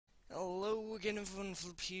again, everyone.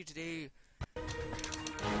 Flip here today.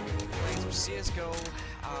 Playing some CS:GO.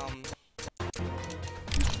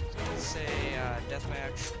 Let's say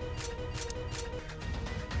deathmatch.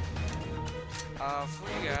 For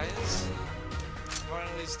you guys, why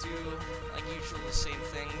don't at least do like usual the same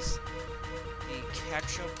things. The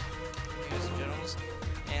catch-up, ladies and gentlemen.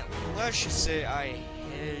 And let's just say I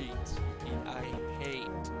hate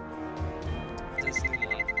this new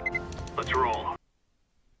one. Let's roll.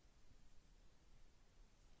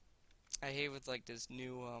 I hate with like this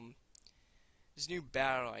new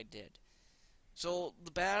battle I did. So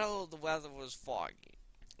the battle, the weather was foggy.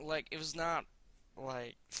 Like it was not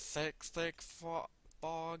like thick fog,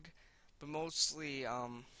 but mostly it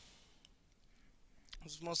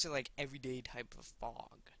was mostly like everyday type of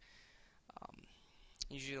fog.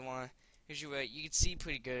 Usually you could see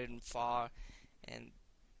pretty good in fog, and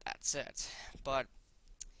that's it. But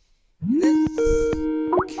in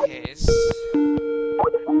this case.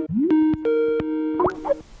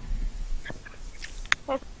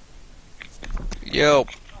 Yo.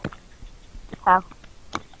 How?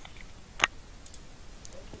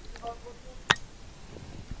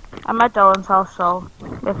 I'm at Dylan's house, so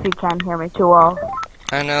if you can't hear me too well.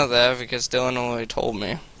 I know that because Dylan already told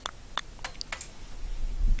me.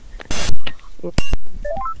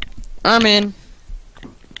 I'm in.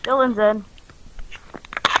 Dylan's in.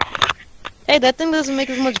 Hey, that thing doesn't make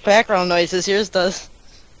as much background noise as yours does.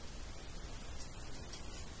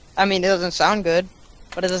 I mean, it doesn't sound good,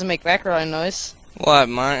 but it doesn't make background noise. What,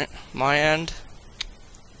 my end?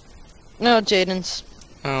 No, Jaden's.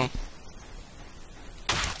 Oh.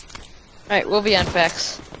 Alright, we'll be on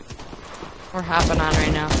facts. We're hopping on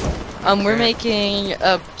right now. We're making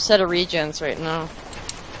a set of regens right now.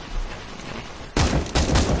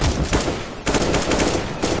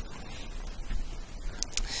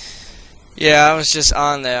 Yeah, I was just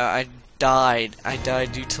on there. I died. I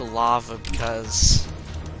died due to lava because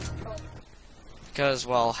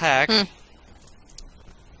well, heck.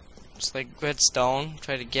 It's like redstone.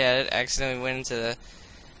 Tried to get it. Accidentally went into the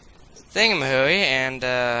thingamahooey, and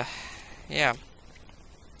yeah.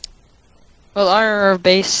 Well, our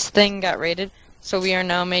base thing got raided, so we are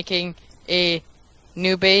now making a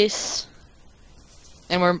new base,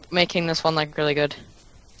 and we're making this one like really good.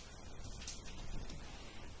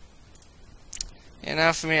 And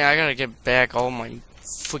now for me, I gotta get back all my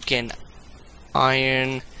freaking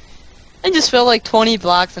iron. I just fell like 20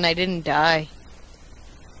 blocks and I didn't die.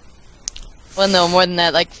 Well, no, more than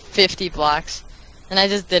that, like 50 blocks. And I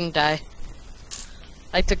just didn't die.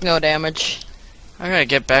 I took no damage. I gotta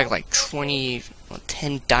get back like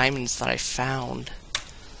 10 diamonds that I found.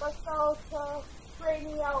 Let's go to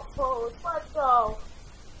training outpost. Let's go.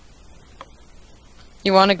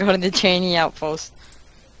 You want to go to the training outpost?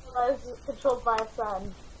 It's controlled by a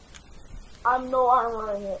son. I'm no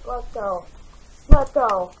armoring it. Let's go. Let's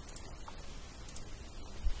go.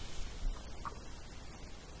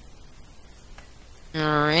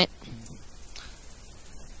 Alright.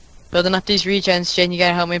 Building up these regens, Jane, you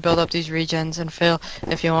gotta help me build up these regens, and Phil,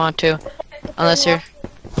 if you want to. Unless you're...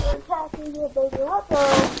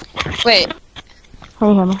 Wait. Can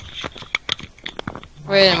you hear me?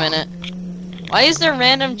 Wait a minute. Why is there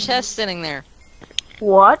random chests sitting there?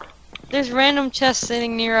 What? There's random chests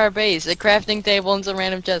sitting near our base. A crafting table and some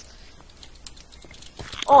random chests.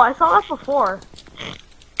 Oh, I saw that before.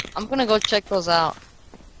 I'm gonna go check those out.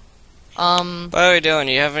 By the way,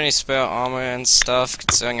 Dylan, you have any spare armor and stuff,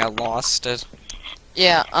 considering I lost it?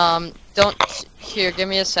 Yeah, here, give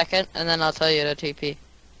me a second, and then I'll tell you to TP.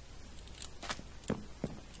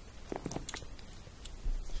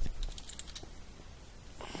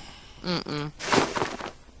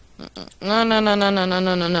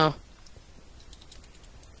 No.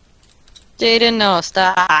 Jaden, no,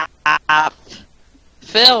 stop.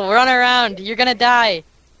 Phil, run around. You're gonna die.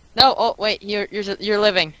 No, oh wait, you're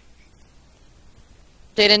living.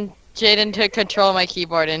 Jaden took control of my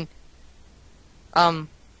keyboard and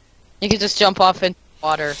you can just jump off into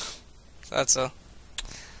water. That's a.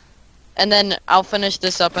 And then I'll finish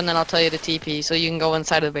this up and then I'll tell you to TP so you can go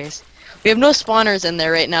inside of the base. We have no spawners in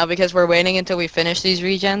there right now because we're waiting until we finish these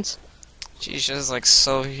regens. Jeez, this is like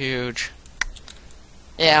so huge.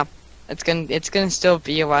 Yeah, it's gonna still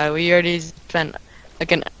be a while. We already spent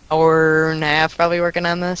like an hour and a half probably working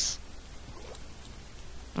on this.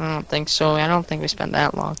 I don't think so. I don't think we spent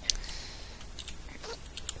that long.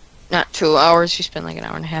 Not 2 hours. We spent like an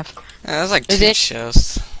hour and a half. Yeah, that's like 2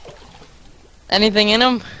 shows. Anything in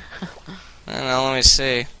them? I don't know. Let me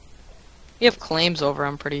see. You have claims over,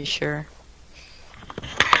 I'm pretty sure.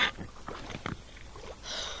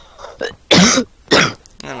 I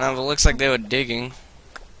don't know, but it looks like they were digging.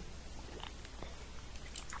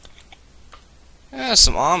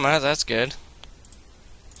 Some armor, that's good.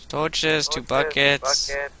 Torches, 2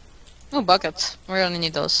 buckets. Oh, buckets. We're gonna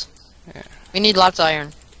need those. Yeah. We need lots of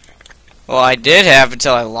iron. Well, I did have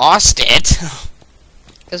until I lost it.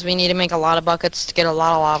 Because we need to make a lot of buckets to get a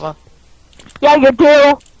lot of lava. Yeah, you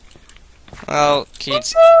do. Well, can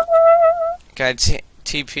I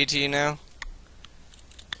TP to you now?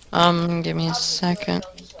 Give me a second.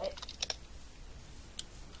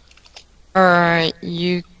 Alright,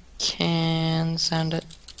 you can send it.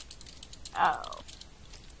 Oh.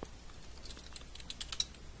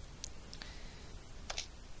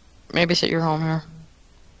 Maybe set your home here.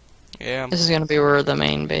 Yeah. This is gonna be where the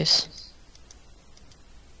main base.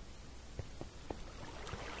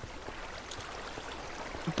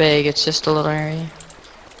 Big, it's just a little area.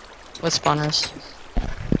 With spawners.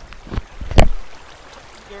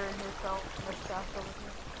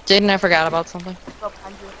 Jaden, I forgot about something.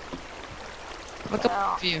 Look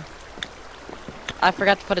up view. I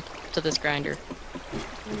forgot to put it to this grinder.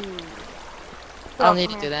 I'll need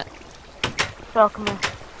to do that. So, come here.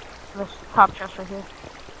 This top chest right here.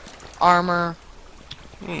 Armor,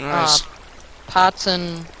 Nice. pots,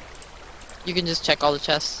 and you can just check all the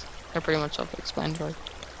chests. They're pretty much self-explanatory.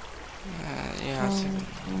 Yeah, I think.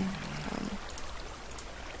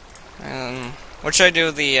 What should I do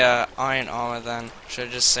with the iron armor then? Should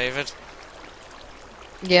I just save it?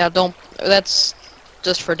 Yeah, don't. That's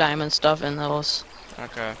just for diamond stuff in those.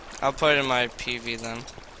 Okay. I'll put it in my PV then.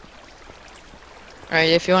 Alright,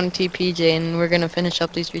 if you want to TP, Jane, we're gonna finish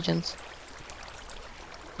up these regions.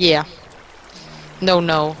 Yeah.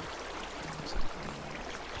 No.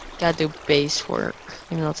 Gotta do base work,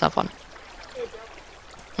 even though it's not fun.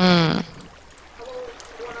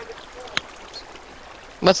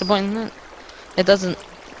 What's the point in that? It doesn't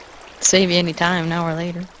save you any time, now or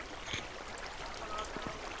later.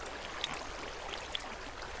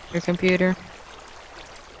 Your computer.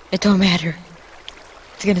 It don't matter.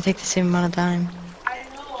 It's gonna take the same amount of time.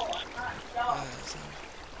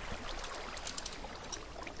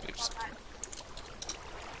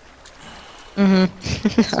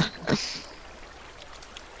 Oops.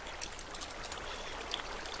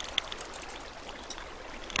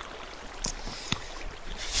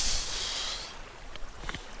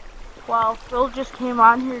 Wow, Phil just came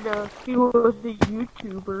on here to see who was the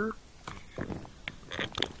YouTuber.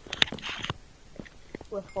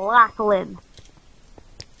 With Lachlan.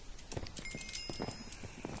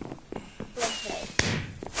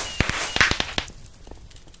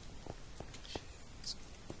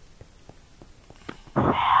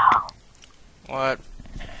 What?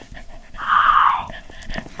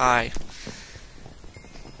 Hi.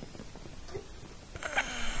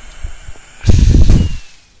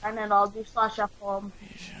 And then I'll do /F1.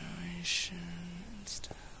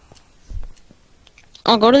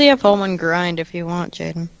 I'll go to the F home and grind if you want,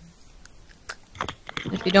 Jaden.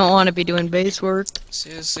 If you don't want to be doing base work.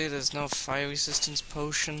 Seriously, there's no fire resistance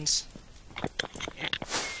potions? Dang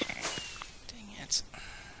it.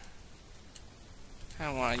 I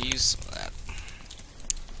don't want to use some of that.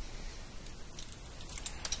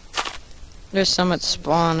 There's some at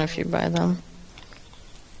spawn if you buy them.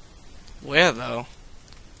 Where though?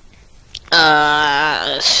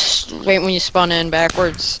 Wait when you spawn in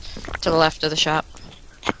backwards to the left of the shop.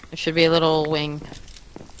 There should be a little wing.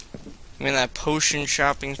 I mean that potion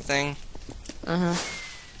shopping thing? Uh-huh.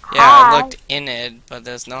 Yeah, I looked in it, but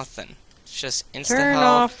there's nothing. It's just instant Turn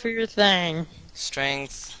health, off your thing.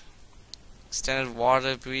 strength, extended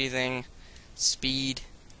water breathing, speed,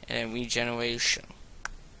 and regeneration.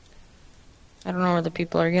 I don't know where the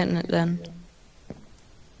people are getting it then.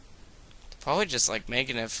 Probably just like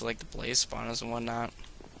making it for like the blaze spawners and whatnot.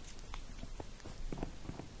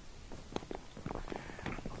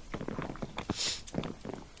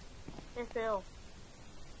 Hey Phil.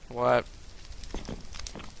 What?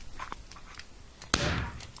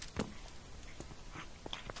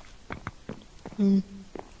 Hmm.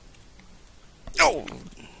 Oh!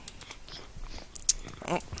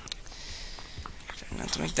 Oh. Try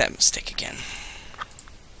not to make that mistake again.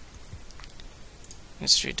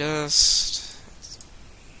 Mystery dust.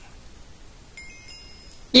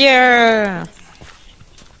 Yeah!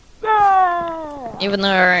 Yeah! Even though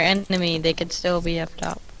our enemy, they could still be up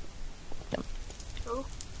top. Who?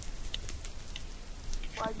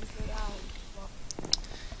 Why'd you say that?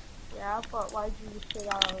 Yeah, but why'd you say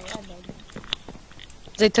that already?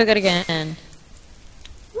 They took it again.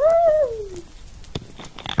 Woo!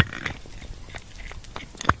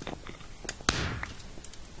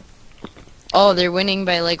 Oh, they're winning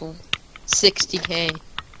by like 60k.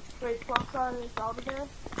 Wait, what's on this out there?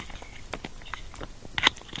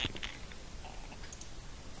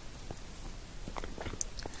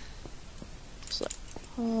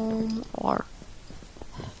 Or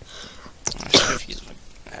I should have used my...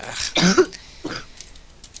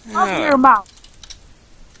 Open your mouth.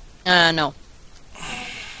 no.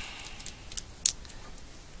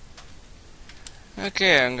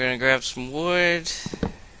 Okay, I'm gonna grab some wood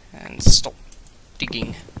and stop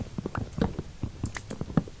digging.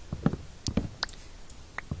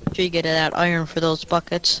 Sure you get that iron for those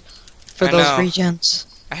buckets, for I those know. regens.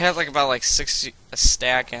 I had like about like 60 a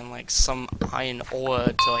stack and like some iron ore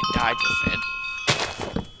to like dye with it.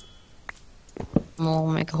 We'll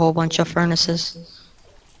make a whole bunch of furnaces.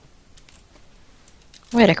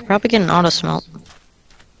 Wait, I could probably get an auto smelt.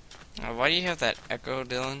 Why do you have that echo,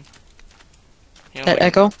 Dylan? You know, That like,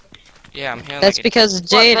 echo? Yeah, I'm hearing That's like because What,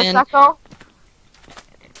 this Jaden echo?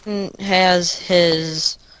 has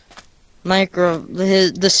his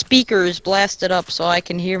the speakers blasted up so I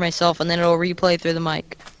can hear myself, and then it'll replay through the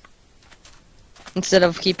mic instead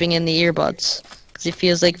of keeping in the earbuds because it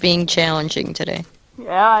feels like being challenging today.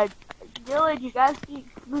 Yeah, Dylan, you guys speak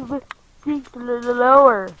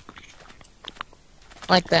lower.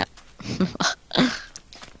 Like that.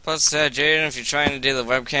 Plus, Jaden, if you're trying to do the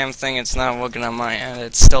webcam thing, it's not working on my end.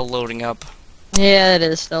 It's still loading up. Yeah, it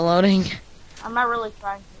is still loading. I'm not really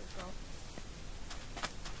trying to,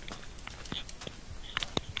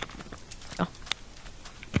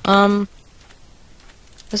 so.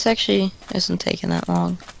 This actually isn't taking that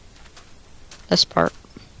long. This part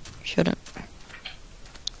shouldn't.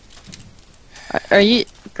 Are you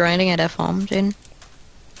grinding at F home, Jaden?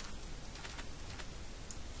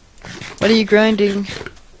 What are you grinding?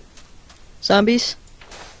 Zombies?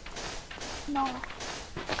 No.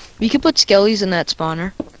 You could put skellies in that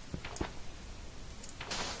spawner.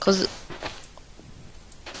 Cause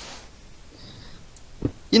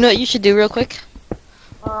you know what you should do real quick?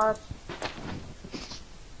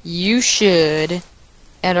 You should,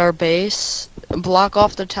 at our base, block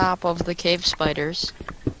off the top of the cave spiders.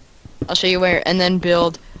 I'll show you where, and then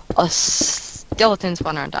build a skeleton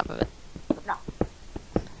spawner on top of it. No.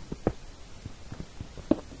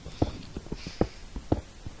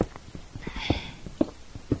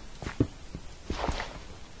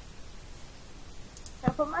 Can I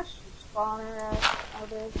put my spawner out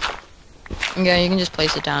there? Yeah, you can just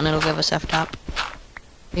place it down. It'll give us F-top.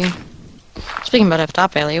 Yeah. Speaking about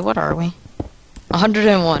F-top, Elliot, what are we?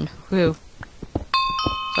 101. Woo.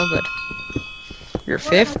 So good. You're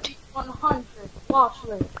 50? 100. Watch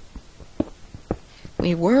list.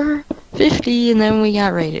 We were 50, and then we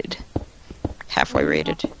got rated. Halfway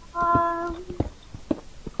rated. Bam.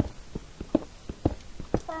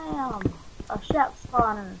 A chef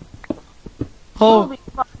spawner. Oh, Movie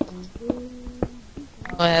fucking dude.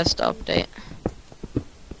 I have to update.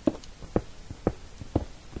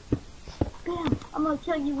 Bam. I'm gonna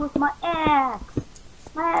kill you with my axe.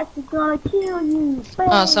 My axe is gonna kill you. Bam.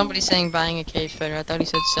 Oh, somebody's saying buying a cave spider. I thought he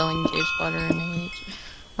said selling cave spider in AH.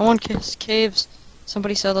 I want caves.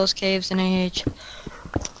 Somebody sell those caves in AH.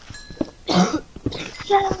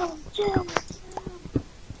 Chill.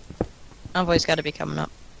 Envoy's gotta be coming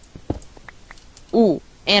up. Ooh,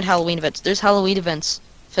 and Halloween events. There's Halloween events,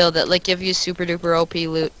 Phil, that like give you super duper OP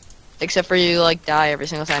loot. Except for you like die every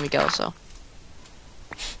single time you go, so.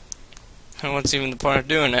 And what's even the point of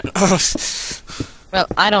doing it? Well,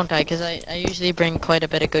 I don't die because I usually bring quite a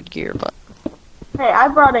bit of good gear, but. Hey, I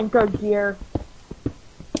brought in good gear.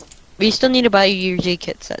 We still need to buy you your G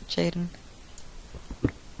kit set, Jaden.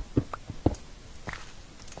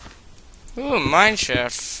 Ooh, mine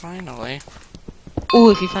shaft, finally. Ooh,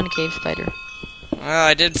 if you find a cave spider. Well,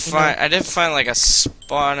 I did find like a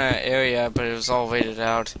spawner area, but it was all waited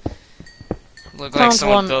out. Looked like Found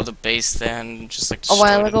someone one. built a base there and just like A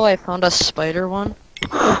while destroyed ago, it. I found a spider one.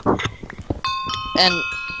 And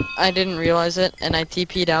I didn't realize it, and I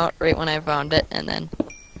TP'd out right when I found it, and then...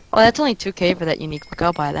 Oh, that's only 2k for that unique book.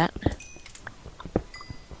 I'll buy that.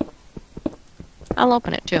 I'll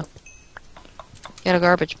open it, too. Get a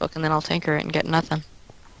garbage book, and then I'll tinker it and get nothing.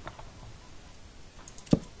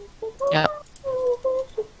 Yep.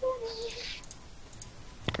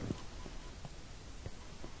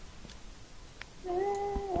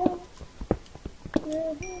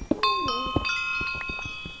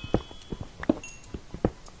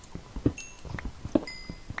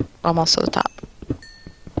 Almost to the top.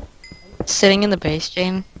 Sitting in the base,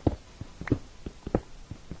 Jane.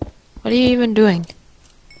 What are you even doing?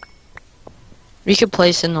 We could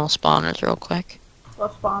place in those spawners real quick.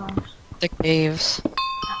 What spawners? The caves.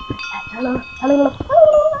 Hello.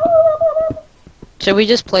 Should we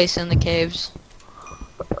just place in the caves?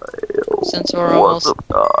 Since we're almost...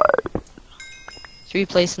 Should we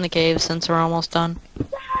place in the caves since we're almost done?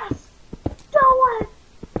 Yes! Do it!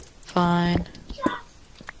 Fine. Yes!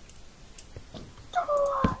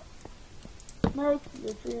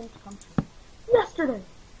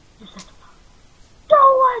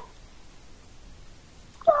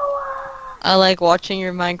 I like watching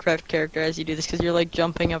your Minecraft character as you do this because you're like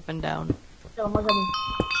jumping up and down. Dylan, look at me.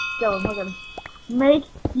 Dylan, look at me. Make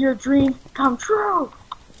your dream come true.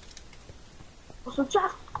 So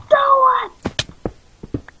just do it.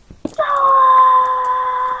 Do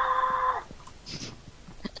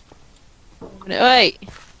it. Wait.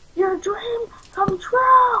 Your dream come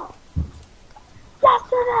true.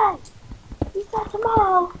 Yesterday. You said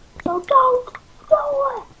tomorrow. So don't do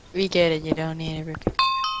it. We get it. You don't need every.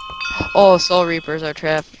 Oh, Soul Reapers are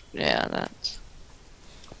trapped. Yeah, that's.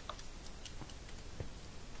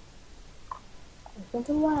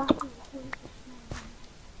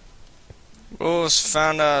 Rules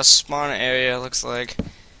found a spawn area, looks like.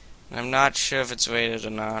 I'm not sure if it's rated or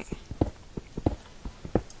not.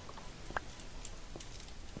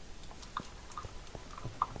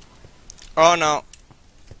 Oh no.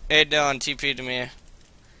 Hey Dylan, TP to me.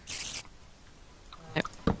 Yep.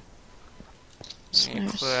 Let me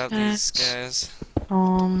clear out these guys.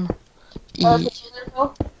 E.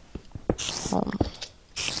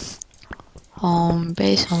 Home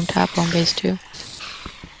base, home top, home base 2.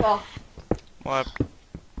 So, What?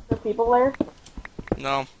 the people there?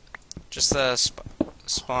 No. Just the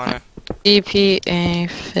spawner. DPA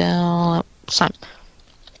fill sun.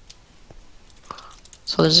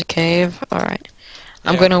 So there's a cave. Alright.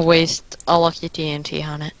 I'm Yeah. gonna waste a lucky TNT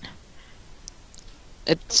on it.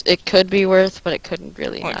 It could be worth, but it couldn't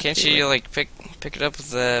really. What, not can't be you worth. like pick it up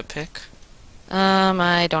with the pick?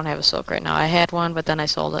 I don't have a silk right now. I had one, but then I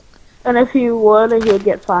sold it. And if you would, you'd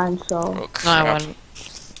get fined, so. Oh, No, I crap. wouldn't.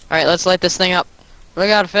 Alright, let's light this thing up. Look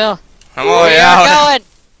out, Phil. I'm all the way We out. are going!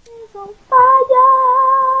 It's on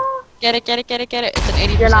fire! Get it, get it, get it, get it. It's an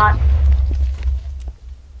 80%. You're not.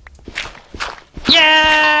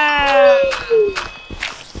 Yeah!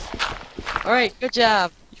 Alright, good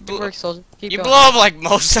job. Good work, soldier. Keep You going. blow up like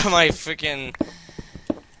most of my freaking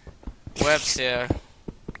webs here.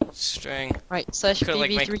 String. Right, slash Could like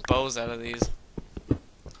BB3. make bows out of these.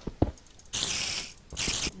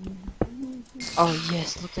 Oh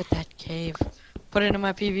yes, look at that cave. Put it in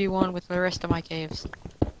my PV1 with the rest of my caves.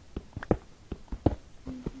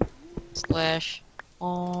 Slash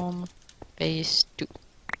base 2.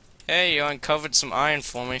 Hey, you uncovered some iron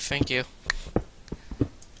for me. Thank you.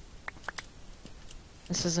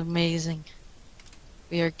 This is amazing.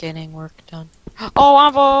 We are getting work done. Oh,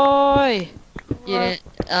 envoy! You didn't,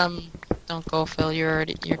 don't go, Phil. You're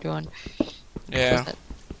doing. Yeah.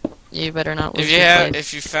 You better not lose If you your have, place.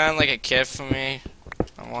 if you found like a kit for me,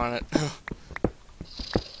 I want it.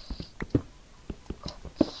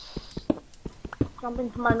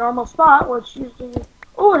 Jumping to my normal spot, which usually.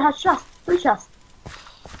 Oh, it has chests. 3 chests.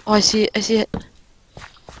 Oh, I see it. I see it.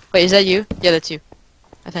 Wait, is that you? Yeah, that's you.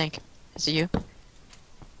 I think. Is it you?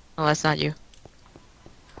 Oh, that's not you.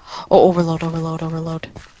 Oh, overload, overload, overload.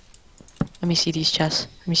 Let me see these chests.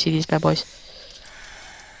 Let me see these bad boys.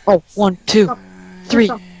 Oh, 1, 2, 3.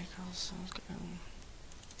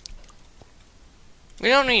 We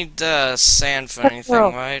don't need sand for anything,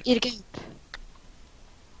 Bro, right? eat again.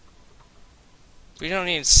 We don't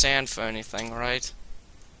need sand for anything, right?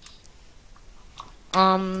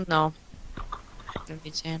 No. Don't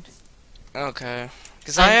need sand. Okay.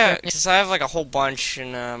 Cause I'm I have like a whole bunch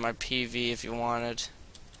in my PV if you wanted,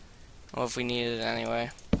 or if we needed it anyway.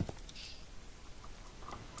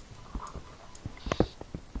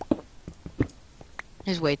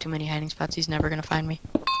 There's way too many hiding spots. He's never gonna find me.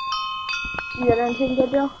 You got anything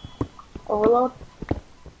good, Joe? Overload?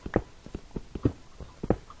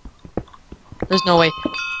 There's no way.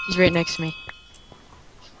 He's right next to me.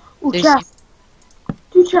 Ooh, There's- chest.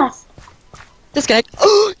 2 chests. Disconnect.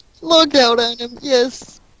 Oh, logged out on him.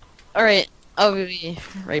 Yes. All right. I'll be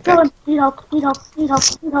right back. Dylan, need help, need help, need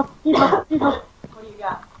help, need help, need help, need help. What do you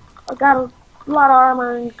got? I got a lot of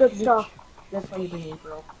armor and good stuff. That's why you bring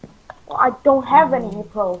April. Well, I don't have any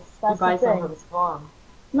April's. That's You buy the some thing. for the spawn.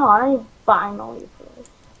 No, I ain't buying no April's.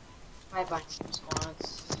 I buy some spawn.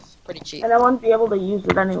 It's pretty cheap. And I wouldn't be able to use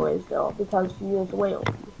it anyways, though, because he is way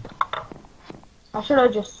OP. I should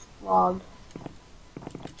have just logged.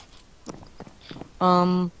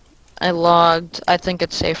 I logged. I think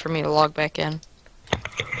it's safe for me to log back in.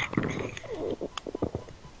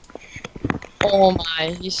 Oh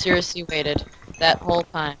my, you seriously waited that whole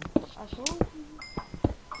time.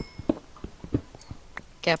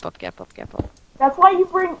 Gap up, gap up, gap up. That's why you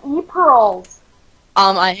bring E-Pearls.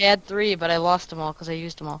 I had 3, but I lost them all because I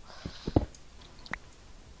used them all.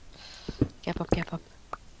 Gap up, gap up.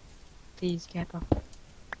 Please, gap up.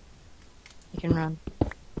 You can run.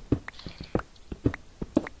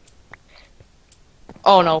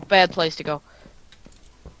 Oh no, bad place to go.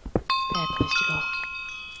 Bad place to go.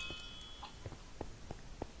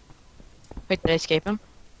 Wait, did I escape him?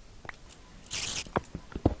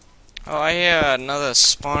 Oh, I hear another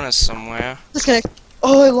spawner somewhere. Disconnect.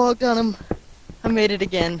 Oh, I logged on him. I made it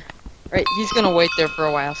again. Right, he's gonna wait there for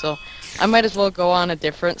a while, so I might as well go on a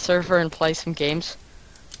different server and play some games.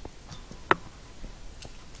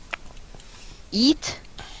 Eat?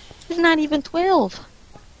 He's not even 12.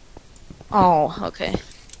 Oh, okay.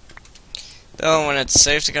 Though, when it's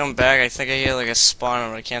safe to come back, I think I hear like a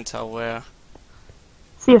spawner, but I can't tell where.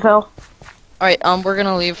 See you, Phil. Alright, we're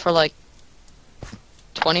gonna leave for like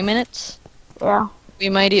 20 minutes. Yeah. We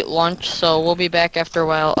might eat lunch, so we'll be back after a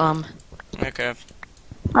while. Okay.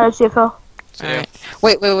 Alright, see you, Phil. See ya.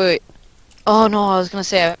 Alright. Wait. Oh no, I was gonna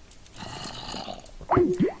say.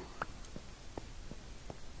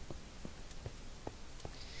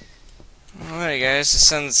 Alright, guys,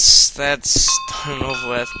 since that's done and over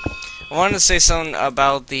with, I wanted to say something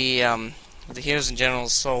about the heroes in general.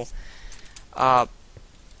 So,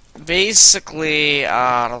 basically,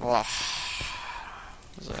 I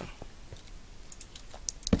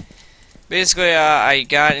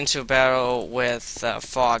got into a battle with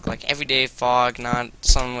Fog, like everyday Fog, not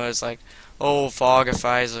something where it's like, oh, Fog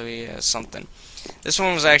advisory or something. This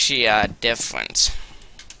one was actually different.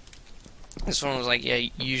 This one was like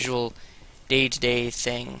a usual day-to-day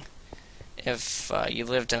thing if you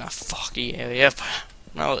lived in a foggy area, but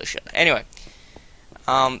not really sure. Anyway,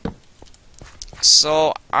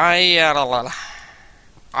 so I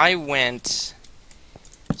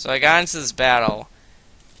got into this battle,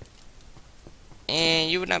 and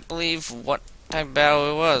you would not believe what type of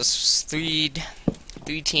battle it was.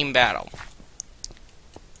 Three-team battle.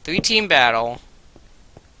 Three-team battle.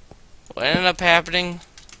 What ended up happening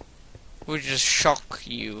would just shock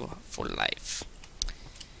you for life.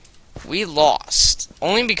 We lost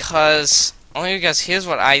only because here's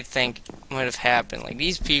what I think might have happened. Like,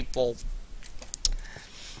 these people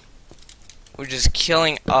were just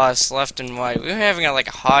killing us left and right. We were having like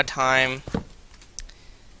a hard time.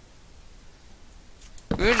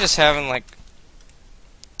 We were just having like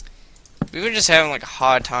a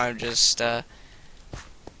hard time just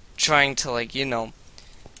trying to, like, you know,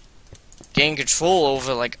 gain control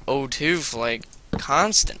over like O2 for like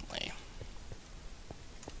constantly.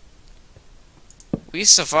 We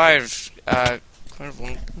survived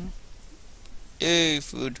yay,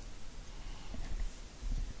 food.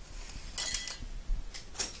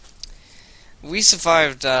 We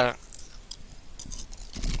survived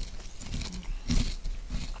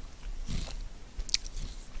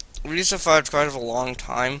quite a long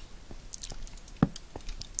time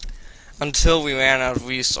until we ran out of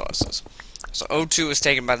resources. So O2 was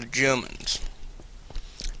taken by the Germans.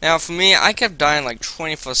 Now for me, I kept dying like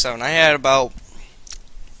 24/7. I had about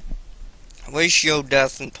ratio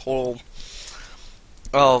death in total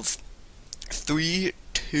of 3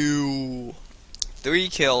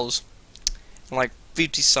 kills and like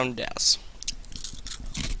 50 some deaths.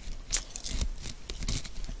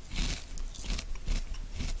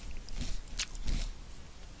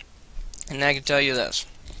 And I can tell you this.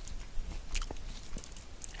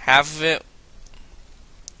 Half of it,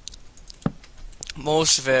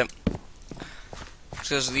 most of it,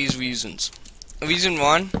 because of these reasons. Reason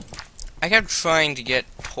one, I kept trying to get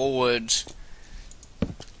towards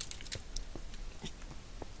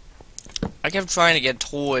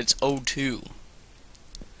O2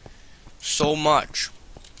 so much.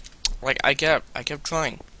 Like, I kept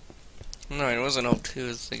trying. No, it wasn't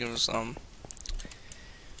O2, I think it was oh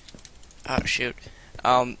shoot.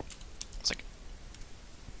 It's like,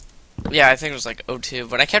 yeah, I think it was like O2,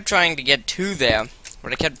 but I kept trying to get to there,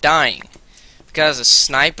 but I kept dying because of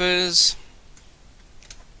snipers.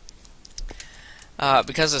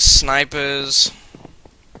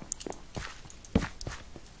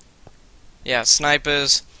 Yeah,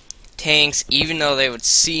 snipers, tanks, even though they would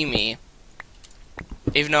see me,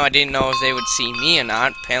 even though I didn't know if they would see me or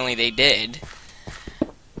not, apparently they did.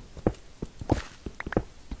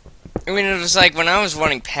 I mean, it was like, when I was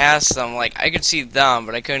running past them, like, I could see them,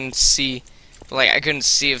 but I couldn't see,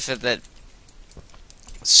 if that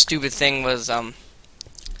stupid thing was,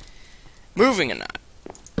 moving or not,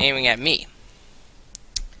 aiming at me.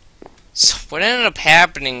 So, what ended up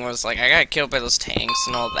happening was, like, I got killed by those tanks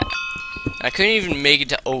and all that. And I couldn't even make it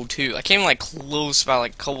to O2. I came, like, close about,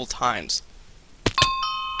 like, a couple times.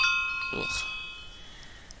 Ugh.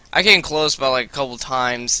 I came close about, like, a couple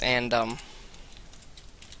times, and,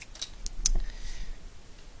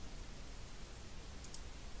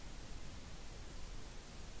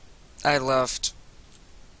 I left.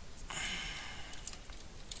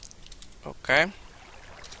 Okay.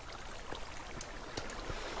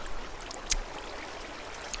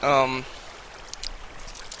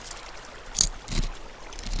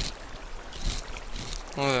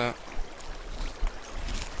 What was that?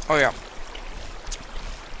 Oh yeah.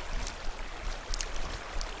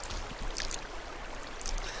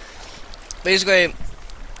 Basically,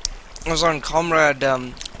 I was on Comrade,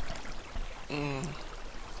 oh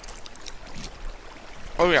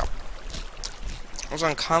yeah. I was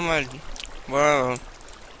on Comrade, whatever.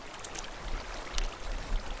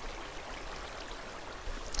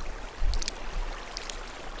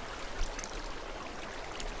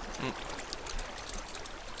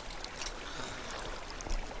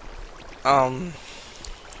 I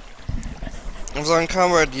was on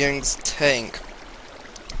Comrade Ying's tank.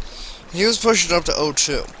 He was pushing up to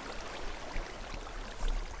O2.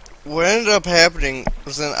 What ended up happening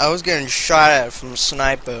was that I was getting shot at from a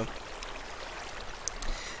sniper.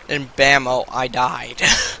 And bammo, I died.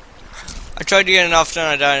 I tried to get enough done,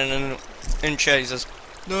 I died, and then in chat he says,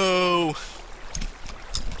 "No!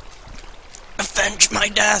 Avenge my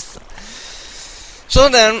death!" So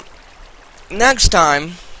then, next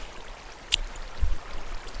time,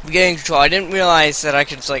 getting control, I didn't realize that I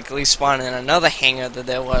could like respawn in another hangar that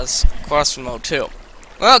there was across from O2.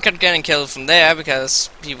 Well, I kept getting killed from there because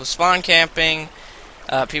people spawn camping,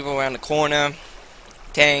 people around the corner,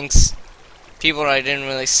 tanks, people that I didn't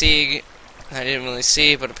really see,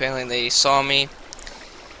 but apparently they saw me,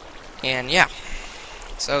 and yeah,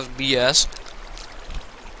 so that was BS.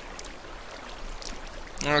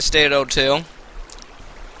 I'm gonna stay at O2.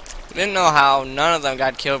 Didn't know how none of them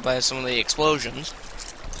got killed by some of the explosions.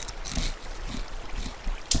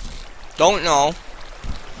 Don't know.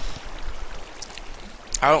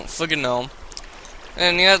 I don't freaking know.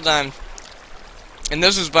 And the other time, and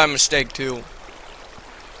this was by mistake too.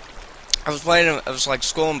 I was like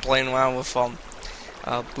scrolling, playing around with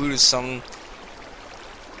Buddhist something.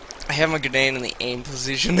 I have my grenade in the aim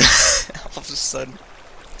position. All of a sudden.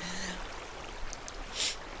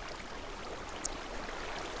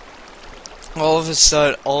 All of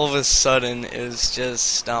a sudden is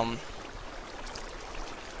just all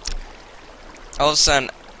of a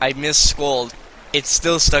sudden I misscrolled. It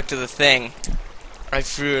still stuck to the thing. I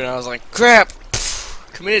threw it and I was like, crap!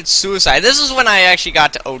 Pff, committed suicide. This is when I actually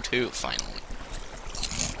got to O2 finally.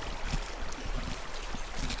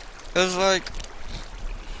 It was like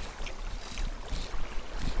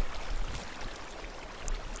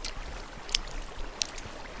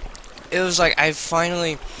I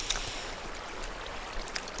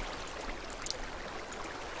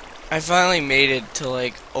finally made it to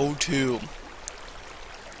like O2.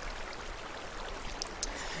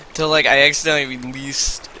 Till like I accidentally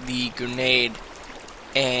released the grenade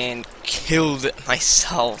and killed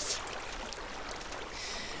myself.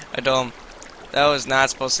 That was not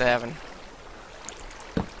supposed to happen.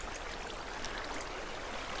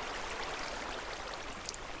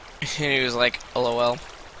 And he was like, LOL.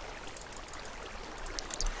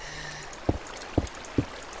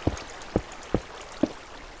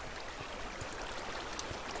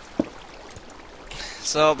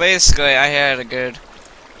 So basically I had a good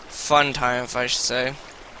fun time, if I should say.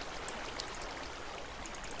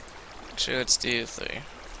 Actually, let's do 3.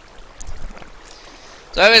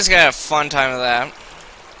 So I basically had a fun time with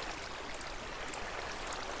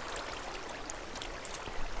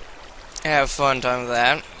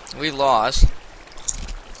that. We lost.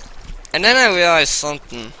 And then I realized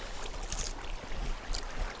something.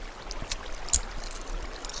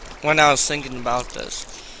 When I was thinking about this.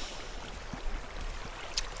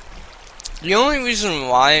 The only reason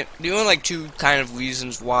why, the only like 2 kind of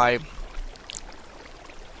reasons why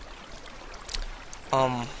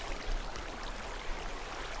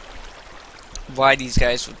these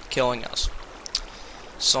guys were killing us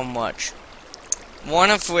so much. One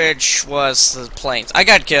of which was the planes. I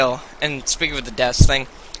got killed, and speaking of the deaths thing,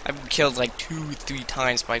 I've been killed like 2-3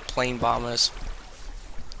 times by plane bombers.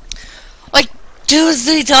 Like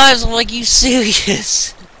 2-3 times. I'm like, you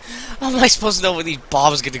serious? How am I supposed to know where these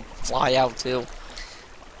bombs gonna fly out to?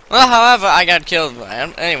 Well, however, I got killed by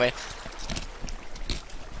them. Anyway.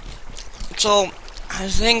 So, I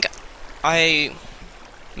think I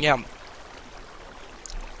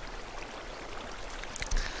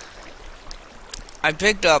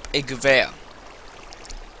picked up a Gouveia.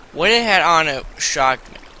 What it had on it shocked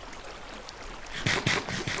me.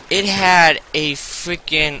 It had a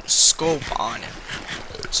freaking scope on it.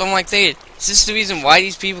 So I'm like, is this the reason why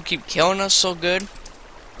these people keep killing us so good?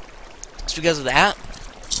 It's because of that?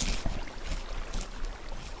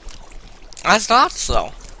 I thought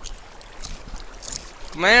so.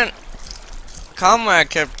 Man, Comrade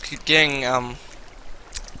kept getting,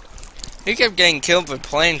 he kept getting killed by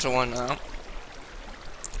planes and whatnot.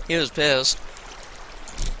 He was pissed.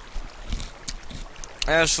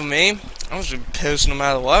 As for me, I was pissed no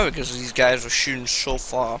matter what because these guys were shooting so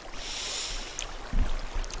far.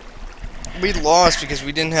 We lost because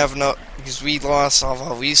we didn't have enough, because we lost all of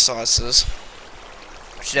our resources.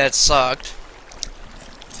 Which that sucked.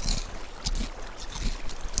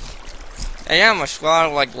 And yeah, my squad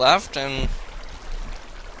like left, and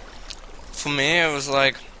for me it was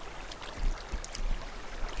like,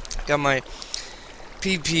 got my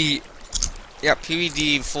PVD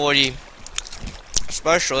 40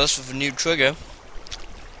 specialist with a new trigger.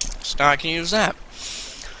 So now I can use that.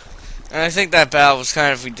 And I think that battle was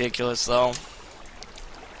kind of ridiculous though.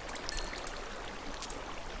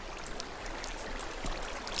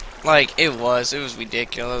 Like, it was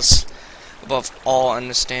ridiculous. Above all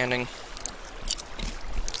understanding.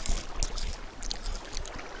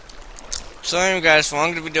 So anyway guys, what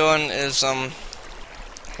I'm going to be doing is,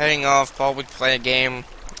 heading off, probably play a game,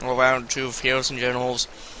 or round 2 of Heroes and Generals.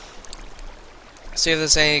 See if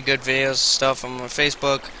there's any good videos, stuff on my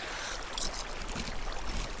Facebook.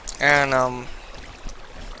 And, I'm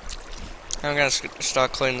gonna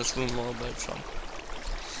start cleaning this room a little bit, so.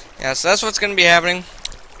 Yeah, so that's what's gonna be happening.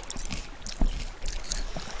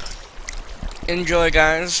 Enjoy,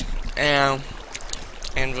 guys, and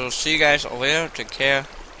we'll see you guys later. Take care.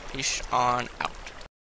 Peace on out.